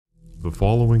The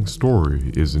following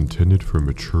story is intended for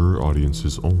mature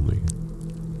audiences only.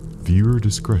 Viewer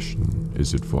discretion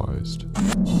is advised.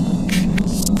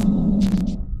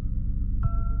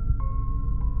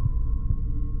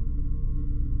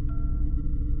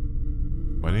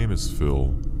 My name is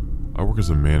Phil. I work as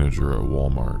a manager at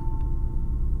Walmart.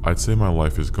 I'd say my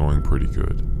life is going pretty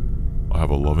good. I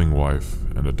have a loving wife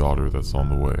and a daughter that's on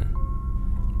the way.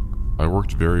 I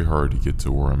worked very hard to get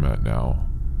to where I'm at now.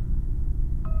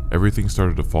 Everything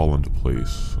started to fall into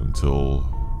place until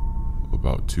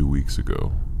about 2 weeks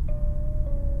ago.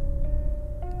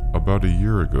 About a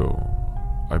year ago,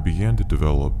 I began to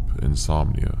develop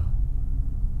insomnia.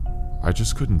 I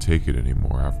just couldn't take it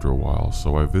anymore after a while,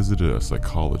 so I visited a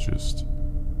psychologist.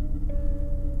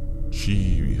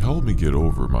 She helped me get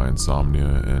over my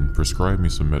insomnia and prescribed me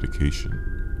some medication.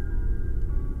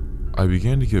 I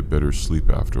began to get better sleep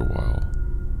after a while,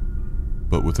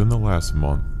 but within the last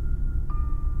month,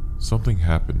 something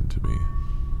happened to me,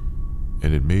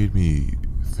 and it made me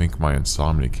think my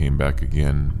insomnia came back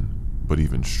again, but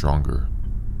even stronger.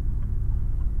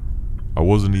 I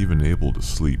wasn't even able to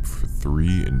sleep for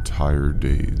 3 entire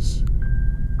days.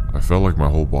 I felt like my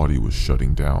whole body was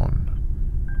shutting down.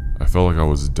 I felt like I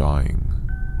was dying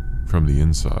from the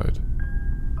inside.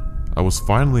 I was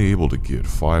finally able to get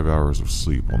 5 hours of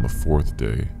sleep on the 4th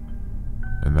day,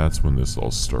 and that's when this all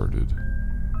started.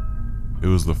 It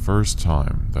was the first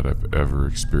time that I've ever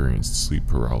experienced sleep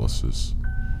paralysis.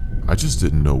 I just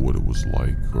didn't know what it was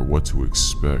like or what to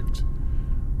expect.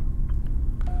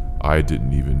 I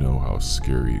didn't even know how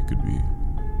scary it could be.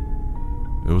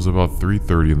 It was about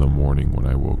 3:30 in the morning when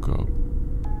I woke up.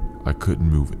 I couldn't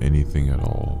move anything at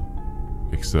all,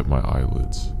 except my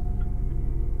eyelids.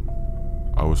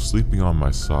 I was sleeping on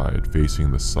my side, facing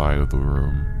the side of the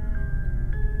room.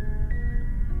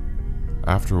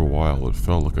 After a while, it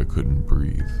felt like I couldn't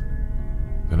breathe.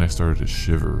 Then I started to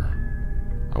shiver.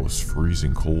 I was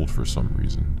freezing cold for some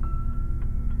reason.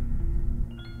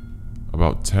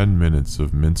 About 10 minutes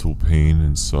of mental pain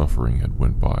and suffering had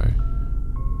went by.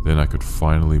 Then I could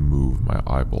finally move my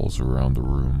eyeballs around the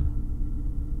room.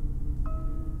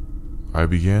 I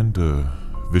began to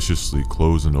viciously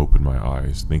close and open my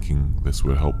eyes, thinking this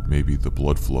would help maybe the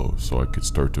blood flow so I could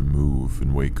start to move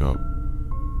and wake up.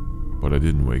 But I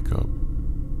didn't wake up.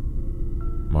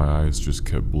 My eyes just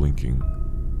kept blinking,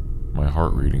 my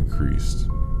heart rate increased,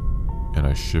 and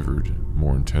I shivered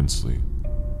more intensely.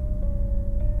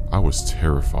 I was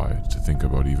terrified to think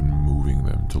about even moving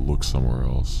them to look somewhere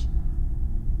else.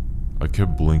 I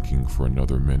kept blinking for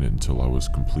another minute until I was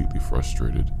completely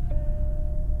frustrated.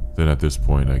 Then at this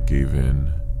point I gave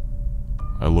in.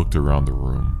 I looked around the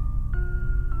room,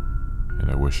 and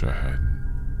I wish I hadn't.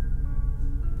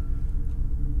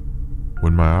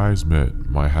 When my eyes met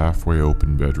my halfway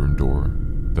open bedroom door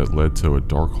that led to a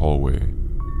dark hallway,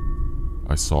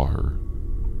 I saw her.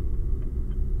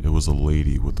 It was a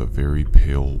lady with a very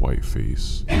pale white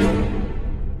face.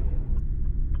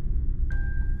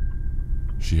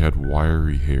 She had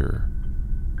wiry hair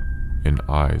and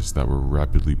eyes that were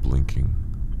rapidly blinking,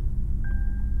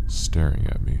 staring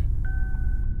at me.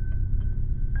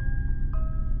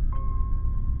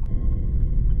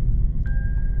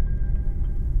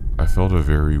 I felt a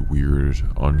very weird,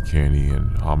 uncanny,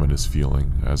 and ominous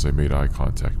feeling as I made eye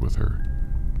contact with her.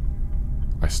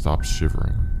 I stopped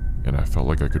shivering, and I felt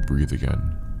like I could breathe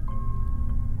again.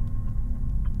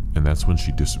 And that's when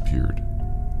she disappeared,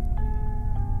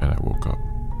 and I woke up.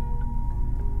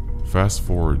 Fast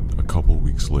forward a couple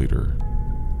weeks later,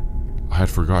 I had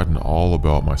forgotten all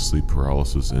about my sleep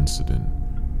paralysis incident,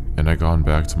 and I'd gone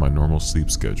back to my normal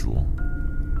sleep schedule.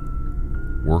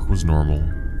 Work was normal.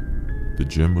 The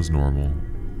gym was normal.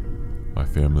 My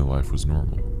family life was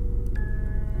normal.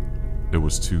 It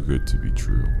was too good to be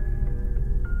true.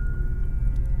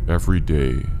 Every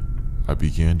day, I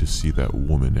began to see that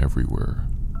woman everywhere.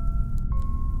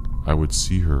 I would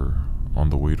see her on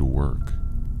the way to work.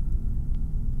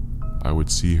 I would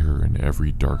see her in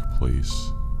every dark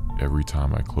place every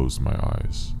time I closed my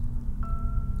eyes.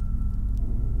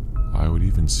 I would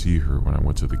even see her when I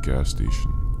went to the gas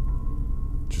station,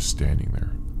 just standing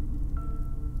there.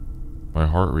 My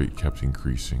heart rate kept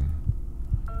increasing.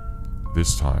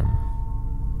 This time,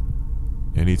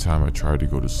 anytime I tried to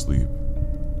go to sleep,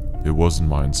 it wasn't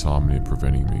my insomnia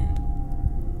preventing me.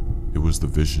 It was the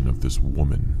vision of this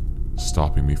woman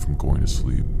stopping me from going to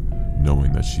sleep,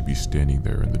 knowing that she'd be standing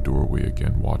there in the doorway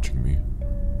again watching me.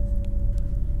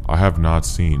 I have not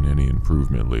seen any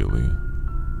improvement lately,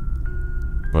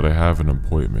 but I have an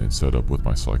appointment set up with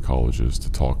my psychologist to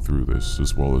talk through this,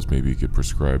 as well as maybe get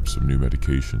prescribed some new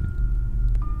medication.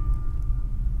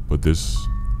 But this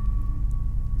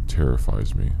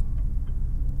terrifies me.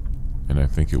 and I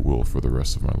think it will for the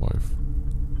rest of my life.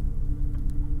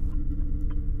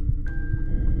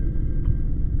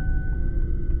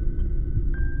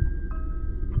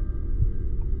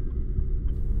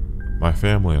 My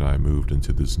family and I moved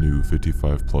into this new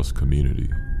 55-plus community.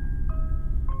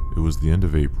 It was the end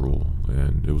of April,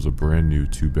 and it was a brand new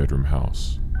 2-bedroom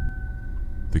house.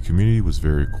 The community was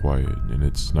very quiet, and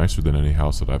it's nicer than any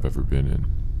house that I've ever been in.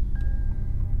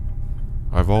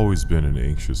 I've always been an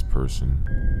anxious person.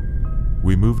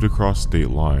 We moved across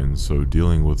state lines, so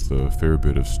dealing with a fair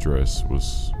bit of stress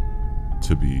was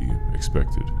to be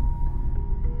expected.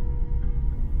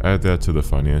 Add that to the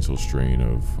financial strain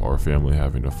of our family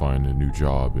having to find a new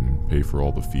job and pay for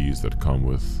all the fees that come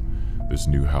with this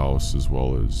new house, as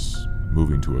well as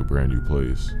moving to a brand new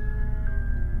place.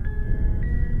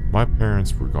 My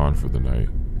parents were gone for the night.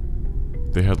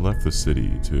 They had left the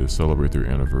city to celebrate their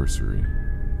anniversary.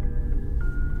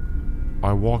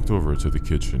 I walked over to the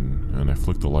kitchen and I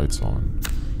flicked the lights on.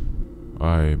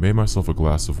 I made myself a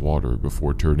glass of water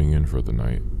before turning in for the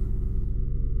night.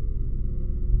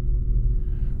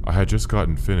 I had just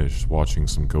gotten finished watching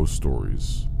some ghost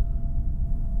stories.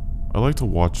 I like to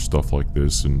watch stuff like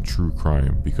this and true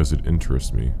crime because it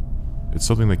interests me. It's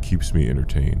something that keeps me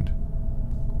entertained.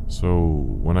 So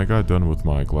when I got done with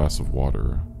my glass of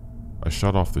water, I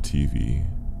shut off the TV.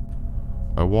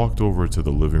 I walked over to the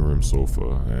living room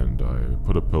sofa and I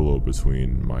put a pillow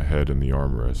between my head and the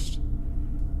armrest.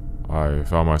 I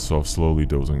found myself slowly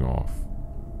dozing off.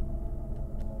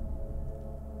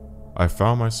 I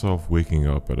found myself waking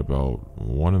up at about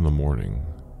 1 in the morning.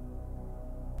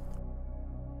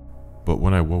 But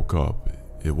when I woke up,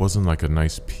 it wasn't like a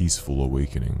nice peaceful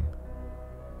awakening.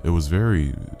 It was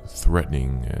very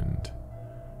threatening and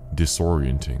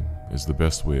disorienting is the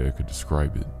best way I could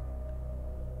describe it.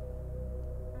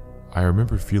 I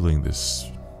remember feeling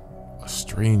a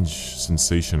strange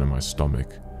sensation in my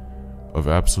stomach of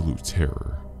absolute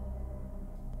terror.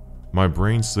 My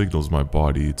brain signals my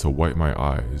body to wipe my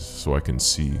eyes so I can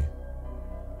see.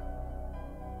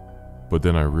 But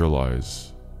then I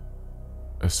realize,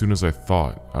 as soon as I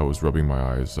thought I was rubbing my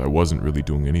eyes, I wasn't really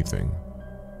doing anything.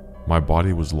 My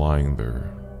body was lying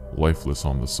there, lifeless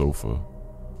on the sofa.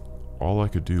 All I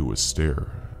could do was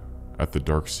stare at the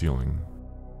dark ceiling.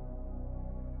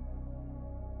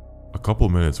 A couple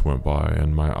minutes went by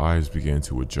and my eyes began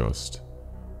to adjust.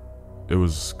 It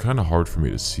was kind of hard for me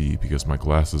to see because my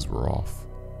glasses were off.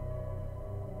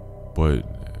 But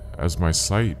as my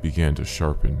sight began to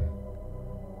sharpen,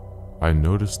 I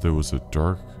noticed there was a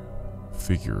dark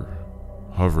figure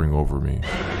hovering over me.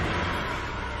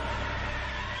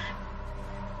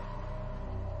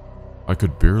 I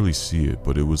could barely see it,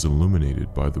 but it was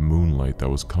illuminated by the moonlight that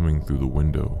was coming through the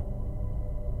window.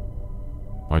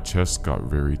 My chest got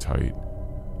very tight.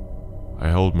 I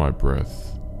held my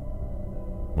breath.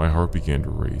 My heart began to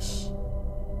race.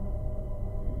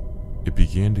 It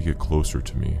began to get closer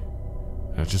to me,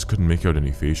 and I just couldn't make out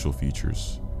any facial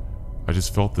features. I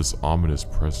just felt this ominous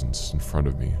presence in front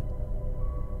of me,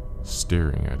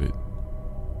 staring at it.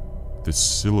 This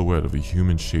silhouette of a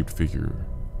human-shaped figure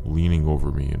leaning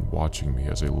over me and watching me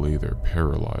as I lay there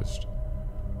paralyzed,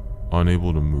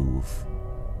 unable to move,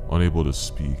 unable to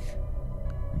speak,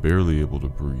 barely able to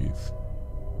breathe.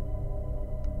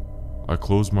 I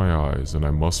close my eyes and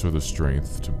I muster the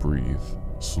strength to breathe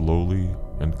slowly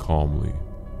and calmly.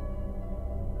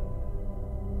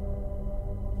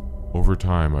 Over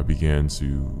time, I began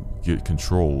to get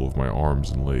control of my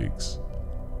arms and legs.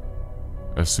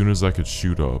 As soon as I could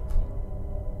shoot up,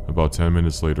 about 10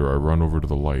 minutes later, I run over to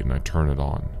the light and I turn it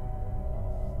on.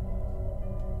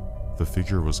 The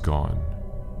figure was gone.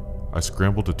 I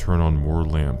scrambled to turn on more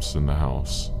lamps in the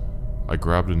house. I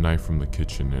grabbed a knife from the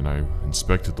kitchen and I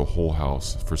inspected the whole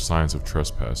house for signs of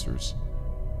trespassers.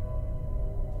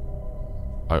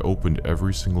 I opened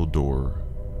every single door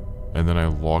and then I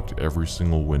locked every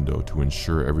single window to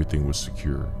ensure everything was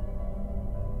secure.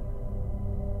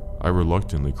 I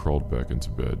reluctantly crawled back into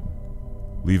bed,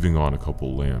 leaving on a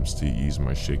couple lamps to ease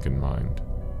my shaken mind.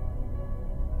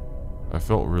 I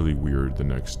felt really weird the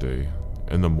next day.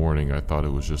 In the morning, I thought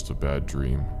it was just a bad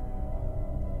dream.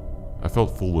 I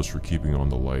felt foolish for keeping on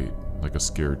the light, like a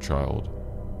scared child.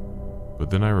 But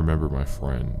then I remember my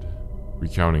friend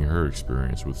recounting her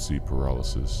experience with sleep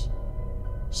paralysis.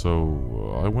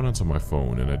 So I went onto my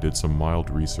phone and I did some mild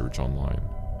research online.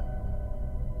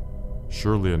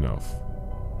 Surely enough,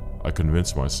 I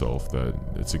convinced myself that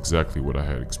it's exactly what I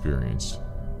had experienced.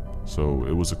 So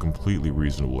it was a completely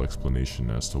reasonable explanation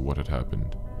as to what had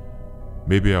happened.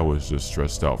 Maybe I was just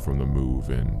stressed out from the move,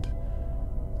 and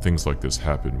things like this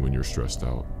happen when you're stressed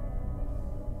out.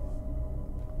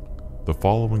 The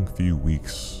following few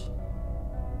weeks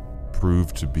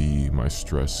proved to be my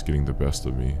stress getting the best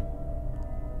of me.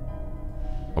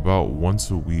 About once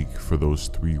a week for those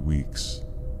 3 weeks,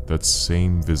 that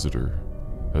same visitor,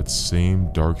 that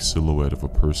same dark silhouette of a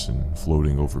person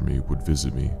floating over me would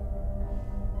visit me.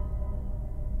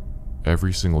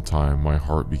 Every single time, my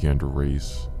heart began to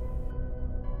race,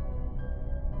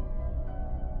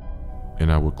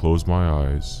 and I would close my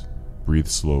eyes, breathe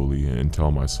slowly, and tell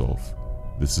myself,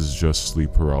 this is just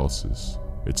sleep paralysis.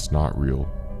 It's not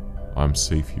real. I'm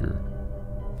safe here.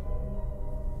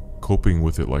 Coping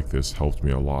with it like this helped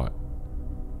me a lot.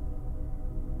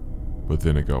 But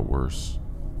then it got worse.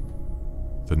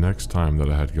 The next time that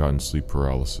I had gotten sleep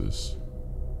paralysis,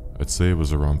 I'd say it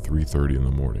was around 3:30 in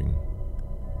the morning.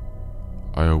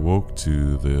 I awoke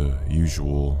to the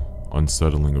usual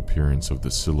unsettling appearance of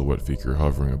the silhouette figure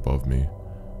hovering above me.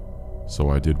 So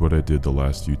I did what I did the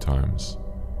last few times,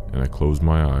 and I closed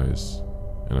my eyes,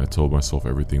 and I told myself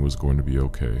everything was going to be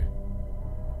okay.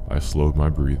 I slowed my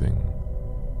breathing,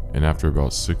 and after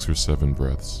about 6 or 7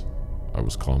 breaths, I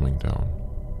was calming down.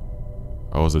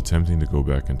 I was attempting to go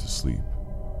back into sleep.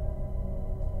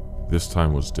 This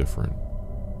time was different,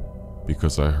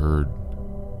 because I heard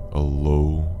a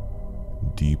low,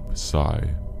 deep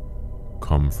sigh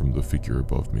come from the figure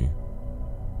above me.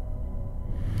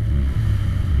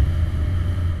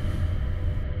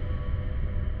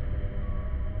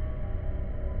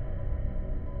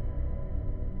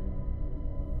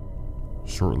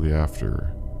 Shortly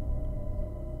after,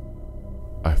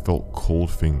 I felt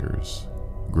cold fingers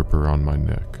grip around my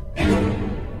neck.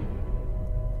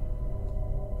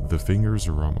 The fingers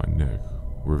around my neck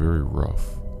were very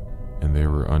rough, and they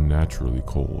were unnaturally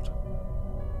cold,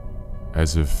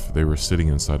 as if they were sitting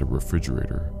inside a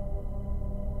refrigerator.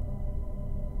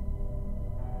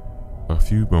 A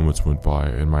few moments went by,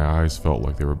 and my eyes felt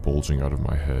like they were bulging out of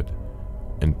my head,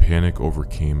 and panic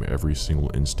overcame every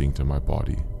single instinct in my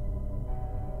body.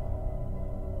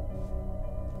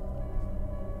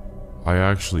 I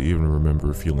actually even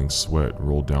remember feeling sweat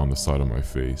roll down the side of my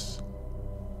face.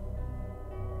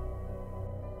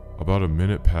 About a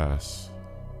minute passed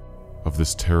of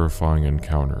this terrifying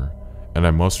encounter, and I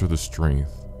mustered the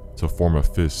strength to form a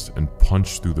fist and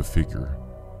punch through the figure.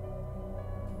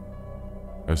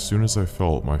 As soon as I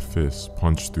felt my fist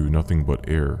punch through nothing but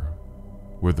air,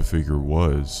 where the figure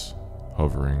was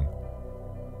hovering,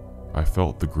 I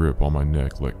felt the grip on my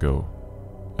neck let go,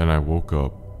 and I woke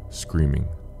up screaming.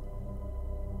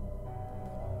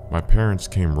 My parents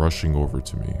came rushing over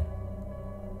to me.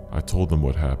 I told them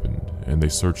what happened, and they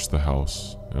searched the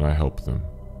house, and I helped them.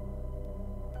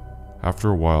 After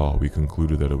a while, we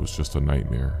concluded that it was just a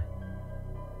nightmare.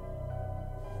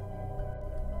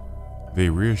 They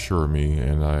reassure me,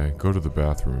 and I go to the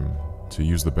bathroom to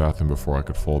use the bathroom before I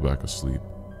could fall back asleep.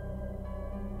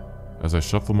 As I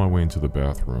shuffle my way into the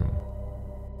bathroom,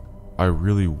 I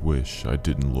really wish I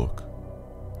didn't look,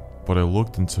 but I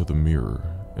looked into the mirror,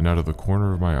 and out of the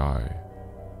corner of my eye,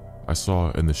 I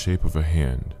saw in the shape of a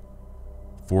hand,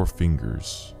 4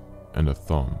 fingers and a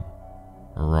thumb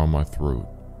around my throat.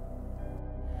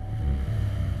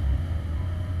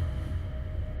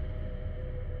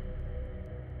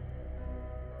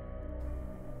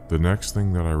 The next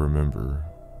thing that I remember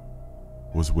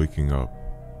was waking up.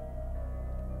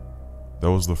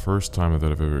 That was the first time that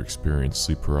I've ever experienced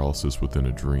sleep paralysis within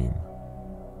a dream.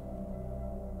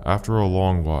 After a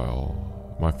long while,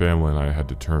 my family and I had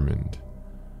determined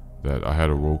that I had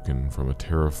awoken from a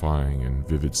terrifying and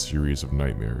vivid series of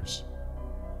nightmares,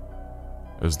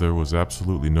 as there was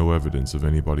absolutely no evidence of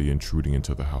anybody intruding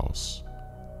into the house.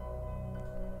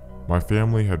 My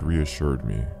family had reassured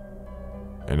me,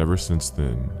 and ever since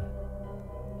then,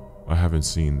 I haven't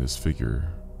seen this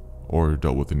figure or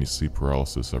dealt with any sleep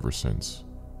paralysis ever since.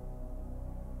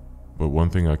 But one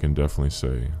thing I can definitely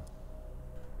say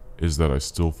is that I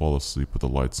still fall asleep with the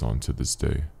lights on to this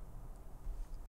day.